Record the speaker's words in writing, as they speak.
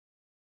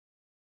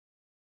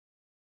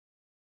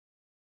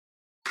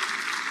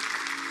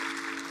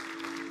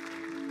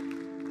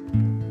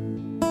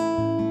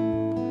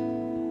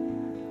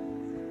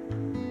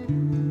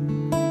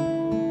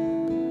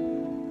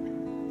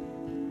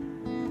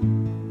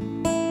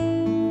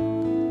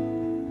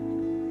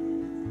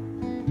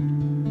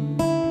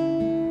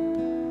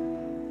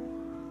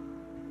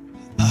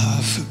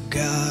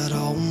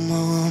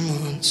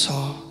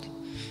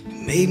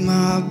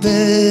my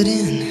bed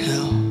in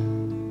hell.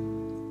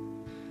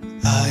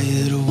 I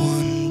had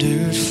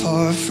wandered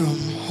far from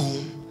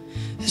home,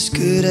 as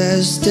good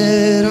as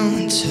dead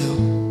until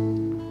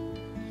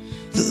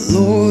the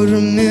Lord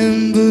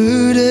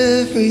remembered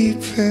every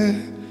prayer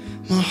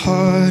my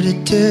heart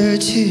had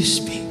dared to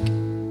speak,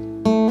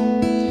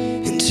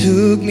 and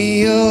took me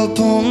up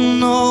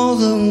on all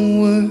the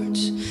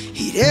words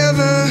He'd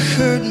ever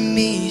heard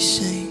me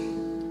sing.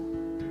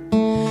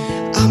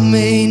 I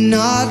may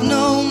not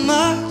know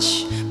much,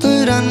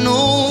 but I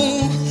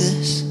know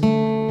this: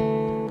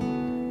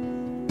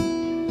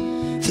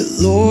 the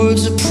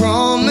Lord's a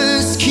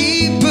promise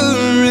keeper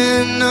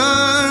and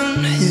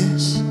I'm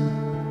His.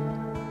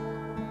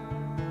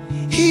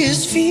 He is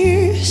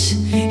fierce,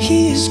 He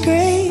is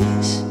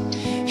grace,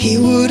 He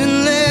wouldn't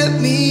let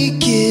me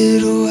get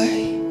away.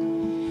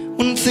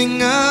 One thing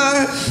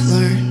I've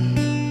learned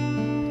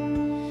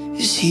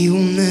is He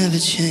will never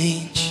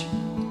change.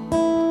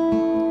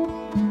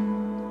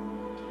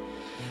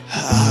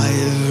 I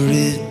have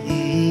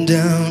written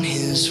down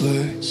His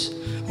words,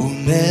 oh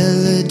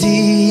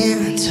melody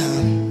and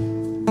time.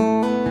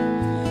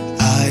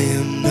 I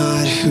am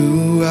not who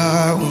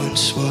I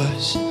once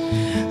was,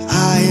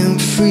 I am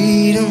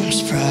freedom's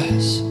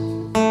prize.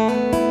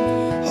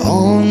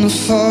 On the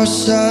far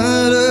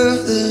side of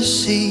the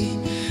sea,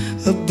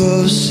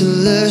 above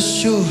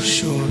celestial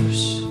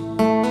shores,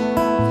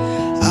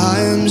 I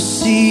am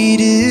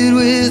seated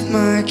with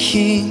my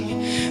King,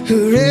 who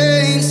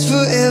reigns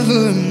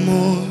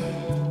forevermore.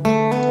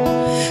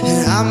 And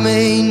I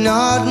may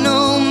not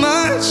know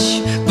much,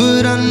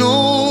 but I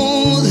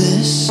know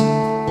this: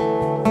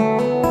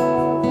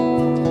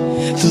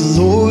 the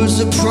Lord's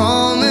a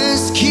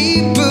promise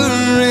keeper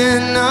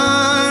and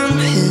I'm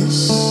His.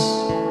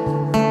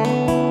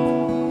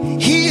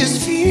 He is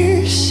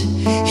fierce,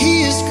 He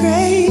is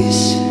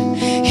grace,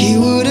 He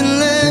wouldn't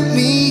let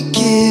me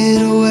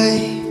get away.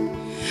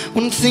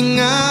 One thing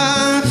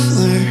I've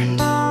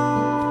learned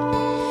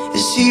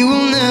is He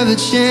will never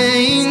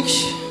change.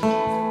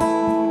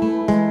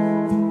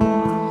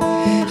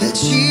 That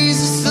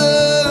Jesus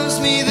loves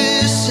me,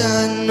 this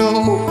I know,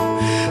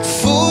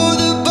 for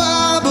the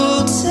Bible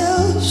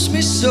tells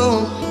me so.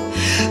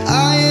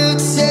 I have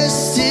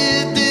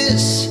tested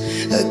this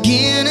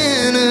again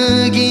and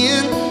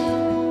again,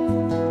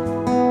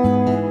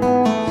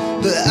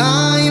 but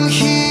I am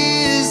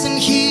His and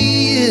He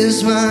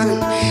is mine.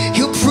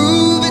 He'll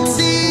prove it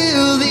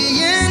till the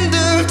end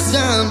of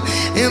time,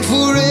 and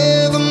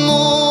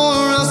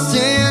forevermore I'll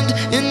stand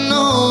in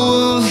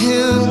awe of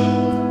Him.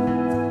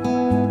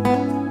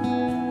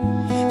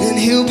 And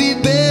He'll be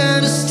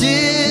better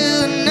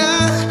still than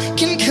I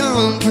can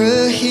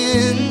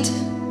comprehend.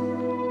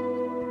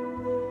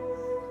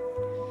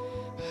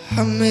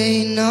 I may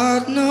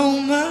not know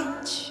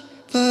much,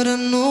 but I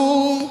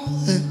know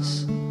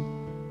this: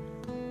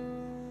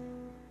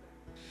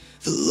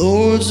 the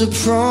Lord's a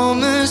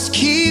promise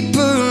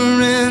keeper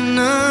and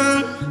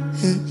I'm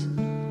His.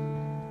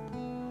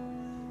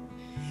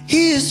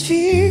 He is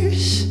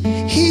fierce,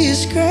 He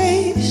is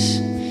grace,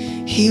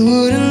 He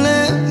wouldn't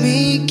let me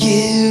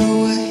get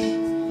away.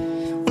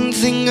 One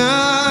thing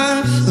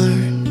I've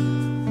learned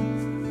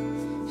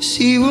is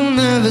He will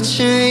never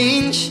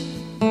change.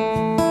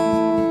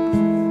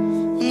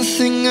 One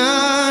thing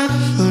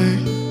I've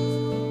learned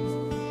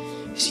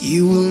is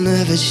You will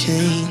never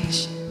change.